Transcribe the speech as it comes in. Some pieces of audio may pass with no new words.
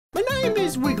My name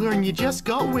is Wiggler and you just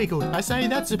got wiggled. I say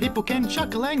that so people can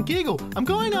chuckle and giggle. I'm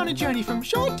going on a journey from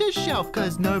shore to shelf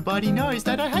cause nobody knows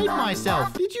that I hate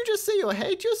myself. Did you just say you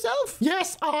hate yourself?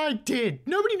 Yes, I did.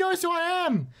 Nobody knows who I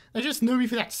am. They just knew me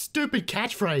for that stupid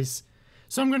catchphrase.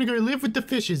 So I'm gonna go live with the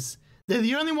fishes. They're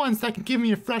the only ones that can give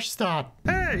me a fresh start.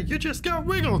 Hey, you just got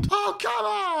wiggled. Oh, come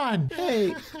on.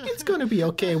 Hey, it's gonna be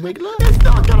okay, Wiggler. It's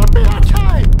not gonna be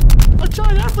okay. I've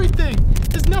tried everything.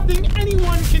 There's nothing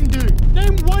anyone can do.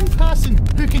 Name one person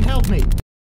who can help me.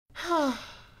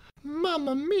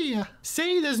 Mamma mia.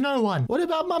 See, there's no one. What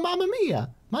about my Mamma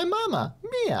Mia? My mama,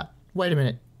 Mia. Wait a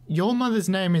minute. Your mother's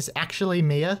name is actually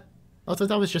Mia? I thought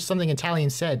that was just something Italian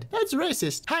said. That's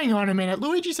racist. Hang on a minute.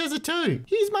 Luigi says it too.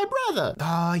 He's my brother.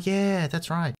 Oh, yeah, that's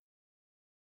right.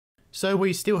 So will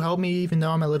you still help me even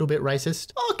though I'm a little bit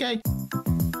racist? Okay.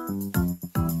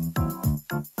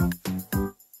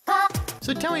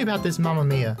 So tell me about this Mamma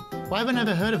Mia. Why haven't I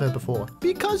ever heard of her before?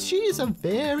 Because she is a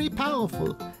very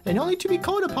powerful and only to be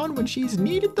called upon when she's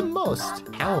needed the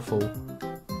most. Powerful?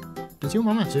 Does your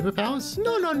mom have superpowers?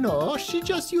 No. She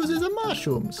just uses the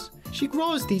mushrooms. She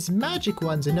grows these magic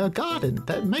ones in her garden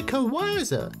that make her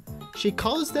wiser. She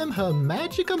calls them her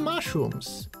magic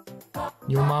mushrooms.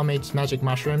 Your mom eats magic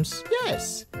mushrooms?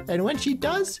 Yes. And when she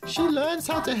does, she learns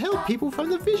how to help people from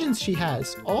the visions she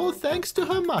has, all thanks to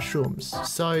her mushrooms.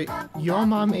 So, your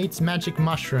mom eats magic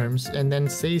mushrooms and then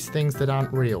sees things that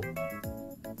aren't real.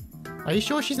 Are you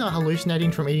sure she's not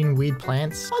hallucinating from eating weird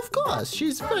plants? Of course,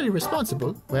 she's very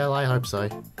responsible. Well, I hope so,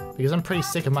 because I'm pretty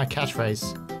sick of my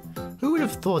catchphrase. Who would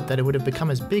have thought that it would have become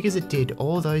as big as it did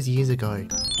all those years ago?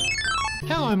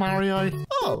 Hello, Mario.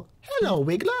 Oh, hello,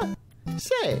 Wiggler.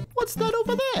 Say, what's that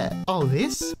over there? Oh,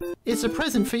 this? It's a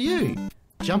present for you.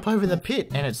 Jump over the pit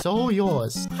and it's all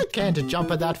yours. I can't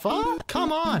jump it that far.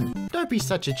 Come on. Don't be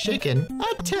such a chicken.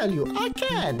 I tell you, I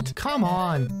can't. Come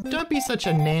on. Don't be such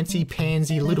a Nancy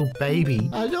Pansy little baby.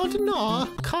 I don't know.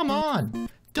 Come on.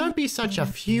 Don't be such a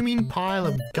fuming pile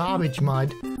of garbage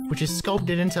mud, which is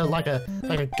sculpted into like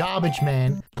a garbage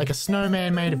man, like a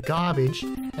snowman made of garbage,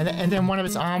 and then one of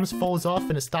its arms falls off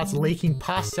and it starts leaking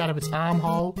pus out of its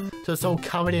armhole, so it's all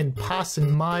covered in pus and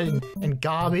mud and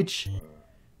garbage.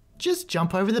 Just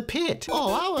jump over the pit.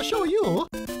 Oh, I will show you.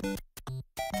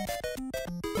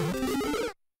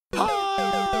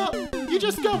 Ah! You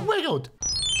just got wiggled.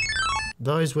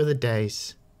 Those were the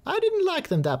days. I didn't like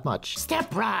them that much.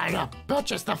 Step right up.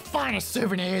 Purchase the finest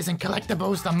souvenirs and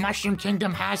collectibles the Mushroom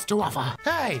Kingdom has to offer.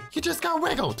 Hey, you just got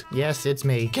wiggled. Yes, it's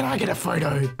me. Can I get a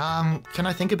photo? Can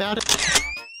I think about it?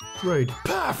 Rude.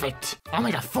 Perfect. I'll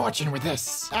make a fortune with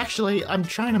this. Actually, I'm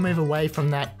trying to move away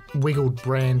from that wiggled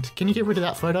brand. Can you get rid of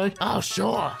that photo? Oh,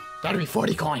 sure. That'll be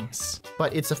 40 coins.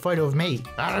 But it's a photo of me.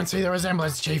 I don't see the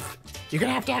resemblance, Chief. You're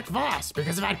gonna have to act fast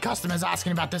because I've had customers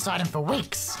asking about this item for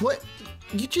weeks. What?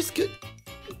 You just could...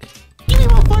 Give me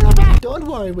my photo back! Don't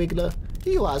worry, Wiggler.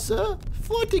 You are, sir.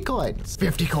 40 coins.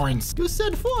 50 coins. You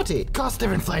said 40. Cost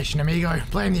of inflation, amigo.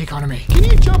 Blame the economy. Can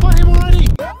you jump on him already?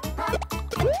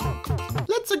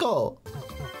 Let's go.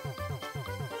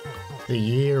 The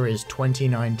year is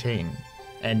 2019,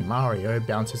 and Mario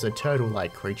bounces a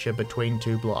turtle-like creature between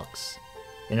two blocks.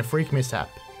 In a freak mishap,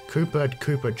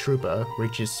 Koopa Trooper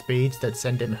reaches speeds that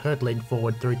send him hurtling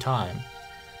forward through time,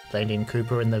 landing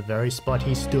Koopa in the very spot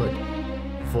he stood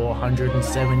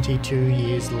 472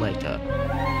 years later.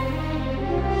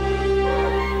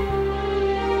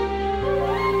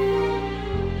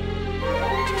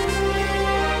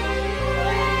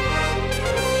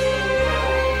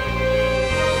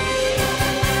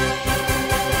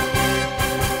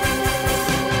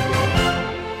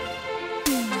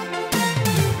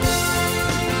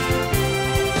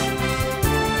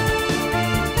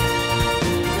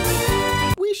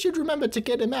 We should remember to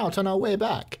get him out on our way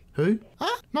back. Who?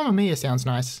 Huh? Mamma Mia sounds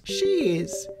nice. She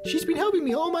is. She's been helping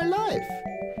me all my life.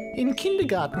 In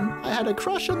kindergarten, I had a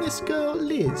crush on this girl,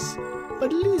 Liz.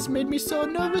 But Liz made me so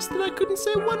nervous that I couldn't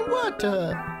say one word to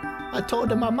her. I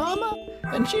told her my mama,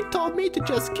 and she told me to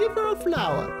just give her a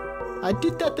flower. I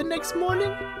did that the next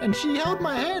morning, and she held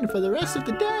my hand for the rest of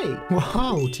the day.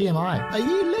 Whoa, TMI. A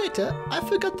year later, I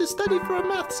forgot to study for a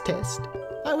maths test.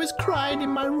 I was crying in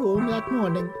my room that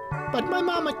morning, but my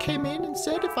mama came in and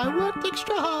said if I worked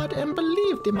extra hard and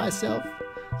believed in myself,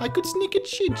 I could sneak a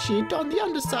cheat sheet on the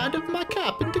underside of my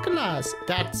cap into class.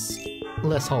 That's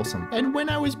less wholesome. And when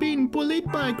I was being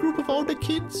bullied by a group of older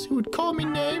kids who'd call me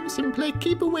names and play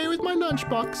keep away with my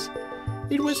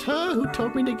lunchbox, it was her who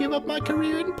told me to give up my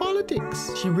career in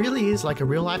politics. She really is like a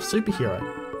real-life superhero.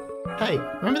 Hey,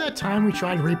 remember that time we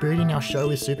tried rebooting our show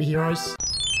with superheroes?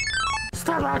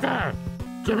 Stop right there!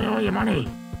 Give me all your money!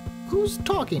 Who's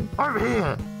talking? Over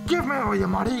here! Give me all your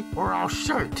money or I'll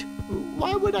shoot.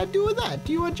 Why would I do that?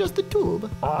 You are just a tube.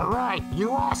 Alright,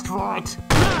 you asked for it.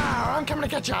 Now I'm coming to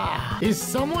get ya. Is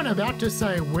someone about to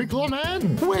say Wiggler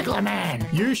Man? Wiggler Man.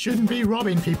 You shouldn't be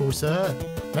robbing people, sir.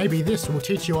 Maybe this will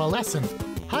teach you a lesson.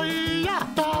 Hiya!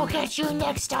 I'll catch you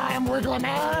next time, Wiggler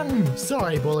Man.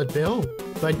 Sorry, Bullet Bill,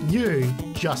 but you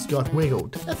just got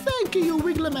wiggled. Thank you,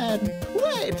 Wiggler Man.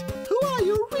 Wait, who are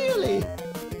you really?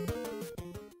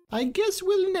 I guess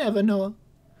we'll never know.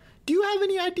 Do you have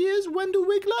any ideas, Wendell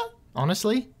Wiggler?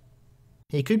 Honestly,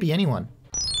 he could be anyone.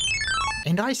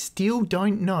 And I still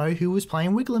don't know who was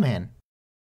playing Wiggler Man.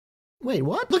 Wait,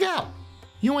 what? Look out!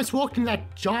 You almost walked in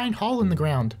that giant hole in the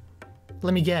ground.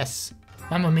 Let me guess.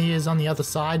 Mamma Mia's on the other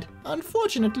side.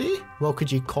 Unfortunately. Well,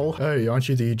 could you call her? Hey, aren't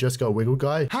you the you just got wiggled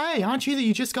guy? Hey, aren't you the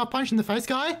you just got punched in the face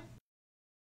guy?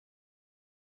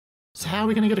 So how are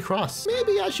we gonna get across?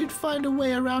 Maybe I should find a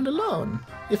way around alone.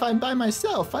 If I'm by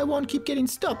myself, I won't keep getting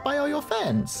stopped by all your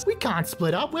fans. We can't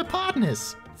split up, we're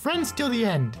partners. Friends till the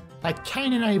end. Like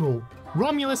Cain and Abel,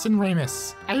 Romulus and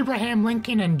Remus, Abraham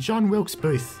Lincoln and John Wilkes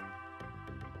Booth.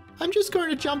 I'm just going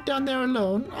to jump down there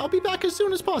alone. I'll be back as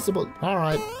soon as possible. All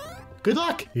right. Good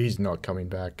luck. He's not coming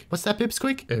back. What's that,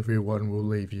 Pipsqueak? Everyone will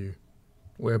leave you.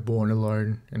 We're born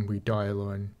alone and we die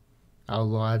alone. Our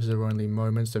lives are only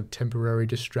moments of temporary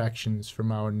distractions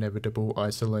from our inevitable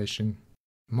isolation.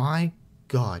 My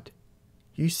God,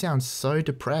 you sound so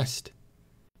depressed.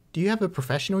 Do you have a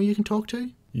professional you can talk to?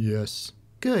 Yes.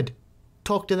 Good.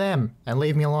 Talk to them and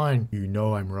leave me alone. You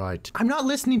know I'm right. I'm not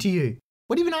listening to you.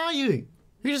 What even are you?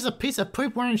 You're just a piece of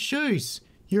poop wearing shoes.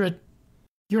 You're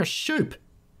a shoop.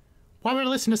 Why would I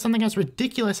listen to something as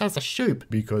ridiculous as a shoop?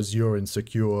 Because you're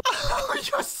insecure. Oh,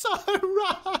 you're so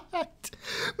right.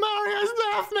 Mario's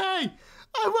left me.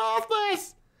 I'm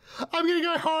worthless. I'm gonna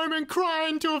go home and cry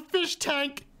into a fish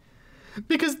tank.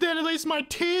 Because then at least my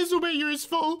tears will be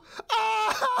useful.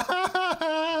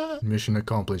 Mission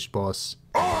accomplished, boss.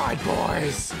 Alright,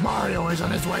 boys. Mario is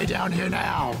on his way down here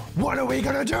now. What are we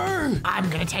gonna do? I'm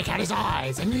gonna take out his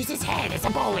eyes and use his head as a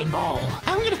bowling ball.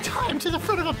 I'm gonna tie him to the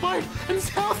front of a boat and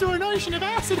sail through an ocean of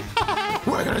acid.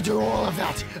 We're gonna do all of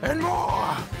that and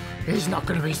more. He's not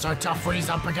gonna be so tough when he's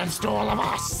up against all of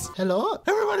us. Hello?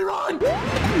 Everybody run!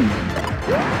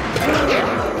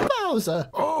 Bowser.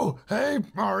 Oh, hey,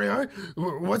 Mario.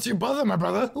 What's your bother, my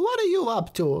brother? What are you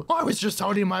up to? I was just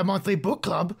holding my monthly book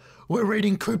club. We're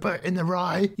reading Cooper in the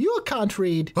Rye. You can't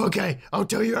read. Okay, I'll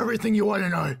tell you everything you want to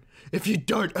know. If you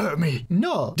don't hurt me.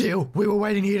 No. Deal, we were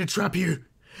waiting here to trap you.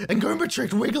 And Goomba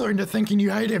tricked Wiggler into thinking you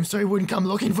hate him so he wouldn't come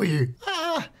looking for you.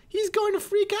 He's going to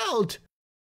freak out.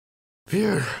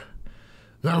 Phew.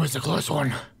 That was a close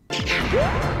one.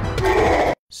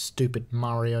 Stupid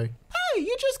Mario. Hey,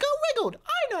 you just got wiggled.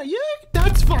 I know you.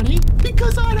 That's funny,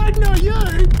 because I don't know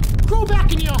you. Crawl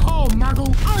back in your hole,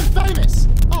 Muggle. I'm famous.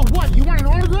 Oh, what, you want an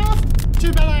autograph?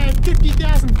 Too bad I have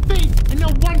 50,000 feet and no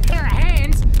one pair of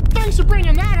hands. Thanks for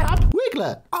bringing that up.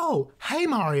 Wiggler. Oh, hey,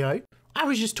 Mario. I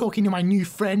was just talking to my new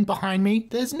friend behind me.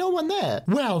 There's no one there.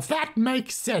 Well, that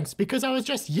makes sense, because I was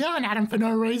just yelling at him for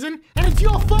no reason, and it's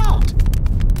your fault.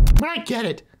 But I get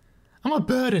it. I'm a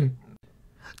burden.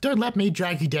 Don't let me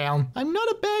drag you down. I'm not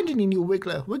abandoning you,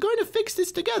 Wiggler. We're going to fix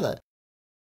this together.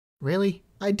 Really?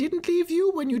 I didn't leave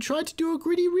you when you tried to do a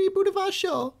gritty reboot of our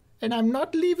show, and I'm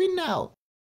not leaving now.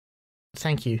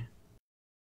 Thank you.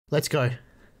 Let's go.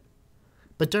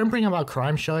 But don't bring up our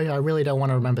crime show. I really don't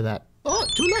want to remember that. Oh,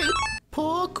 too late.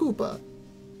 Poor Cooper.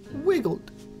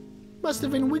 Wiggled. Must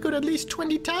have been wiggled at least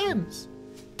 20 times.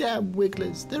 Damn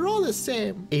wigglers, they're all the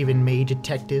same. Even me,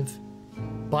 detective.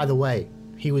 By the way,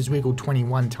 he was wiggled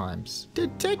 21 times.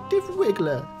 Detective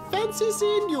Wiggler, fancy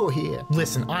seeing you here.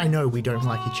 Listen, I know we don't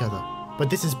like each other, but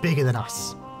this is bigger than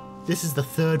us. This is the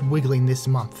third wiggling this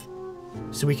month.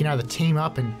 So we can either team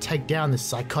up and take down this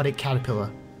psychotic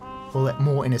caterpillar, or let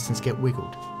more innocents get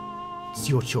wiggled. It's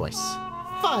your choice.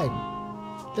 Fine.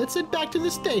 Let's head back to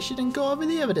the station and go over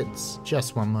the evidence.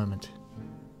 Just one moment.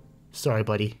 Sorry,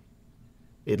 buddy.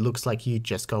 It looks like you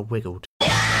just got wiggled. We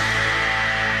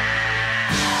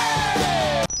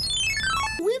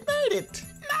made it!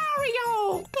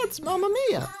 Mario! That's Mamma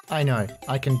Mia. I know.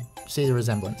 I can see the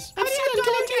resemblance.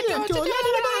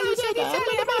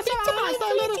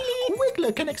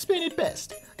 Wiggler can explain it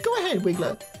best. Go ahead,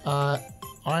 Wiggler. I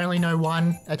only know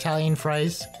one Italian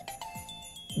phrase.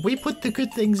 We put the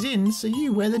good things in, so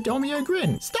you wear the Domino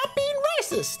grin. Stop being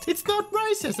racist! It's not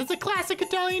racist, it's a classic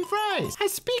Italian phrase. I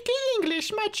speak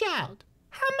English, my child.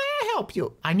 How may I help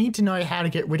you? I need to know how to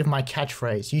get rid of my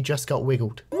catchphrase, you just got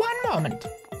wiggled. One moment.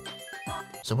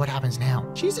 So what happens now?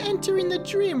 She's entering the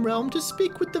dream realm to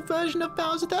speak with the version of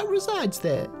Bowser that resides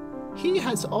there. He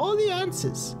has all the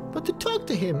answers. But to talk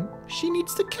to him, she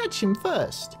needs to catch him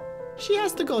first. She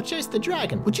has to go chase the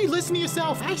dragon. Would you listen to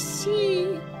yourself? I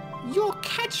see your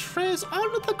catchphrase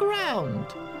on the ground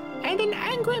and an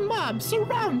angry mob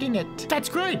surrounding it. That's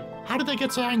great. How did they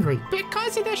get so angry?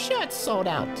 Because of the shirts sold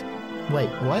out. Wait,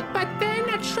 what? But then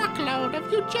a truckload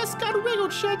of You Just Got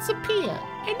Wiggled shirts appear,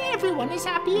 and everyone is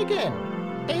happy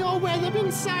again. They all wear them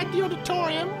inside the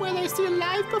auditorium where they see a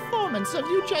live performance of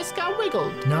You Just Got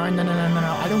Wiggled. No.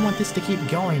 I don't want this to keep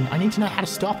going. I need to know how to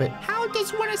stop it. How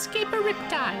does one escape a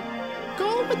riptide?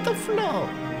 Go with the flow.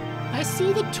 I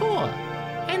see the tour,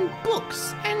 and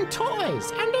books, and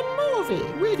toys, and a movie.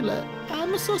 Wiggler,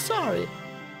 I'm so sorry.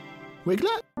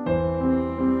 Wiggler?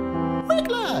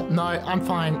 Wiggler! No, I'm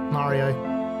fine, Mario.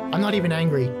 I'm not even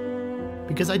angry.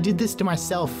 Because I did this to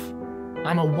myself.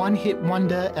 I'm a one-hit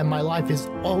wonder and my life is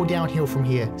all downhill from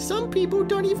here. Some people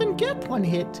don't even get one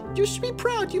hit. You should be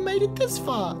proud you made it this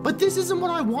far. But this isn't what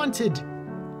I wanted.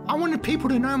 I wanted people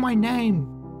to know my name.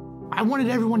 I wanted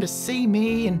everyone to see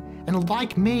me and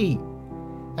like me.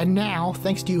 And now,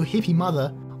 thanks to your hippie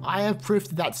mother, I have proof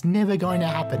that that's never going to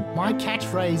happen. My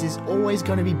catchphrase is always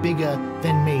going to be bigger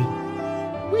than me.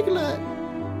 Wiggler,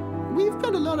 we've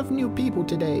got a lot of new people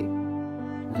today.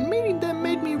 And meeting them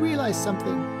made me realize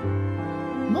something.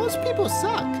 Most people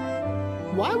suck.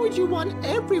 Why would you want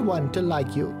everyone to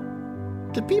like you?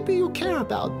 The people you care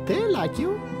about, they like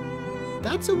you.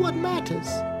 That's what matters.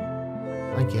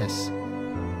 I guess.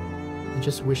 I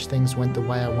just wish things went the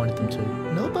way I wanted them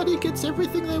to. Nobody gets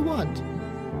everything they want.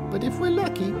 But if we're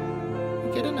lucky,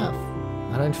 we get enough.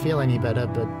 I don't feel any better,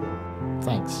 but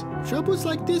thanks. Troubles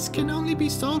like this can only be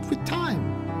solved with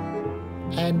time.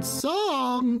 And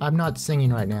song. I'm not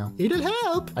singing right now. It'll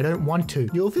help. I don't want to.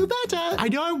 You'll feel better. I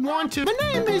don't want to. My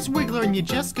name is Wiggler and you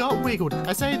just got wiggled.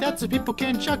 I say that so people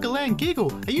can chuckle and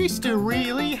giggle. I used to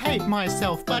really hate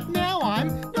myself, but now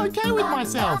I'm okay with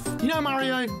myself. You know,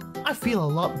 Mario, I feel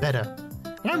a lot better.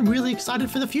 And I'm really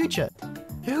excited for the future.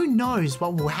 Who knows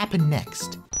what will happen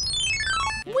next?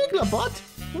 Wigglerbot,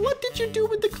 what did you do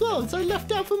with the clothes I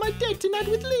left out for my date tonight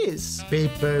with Liz?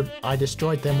 Beep boop, I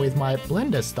destroyed them with my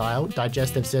Blender-style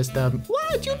digestive system.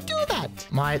 Why'd you do that?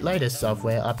 My latest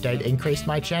software update increased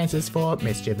my chances for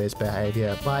mischievous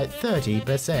behavior by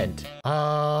 30%.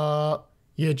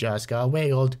 You just got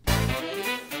wiggled.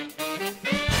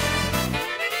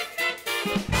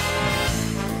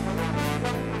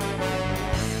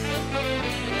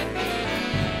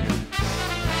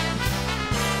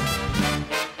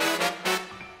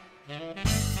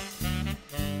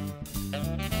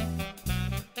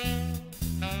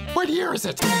 What year is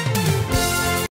it?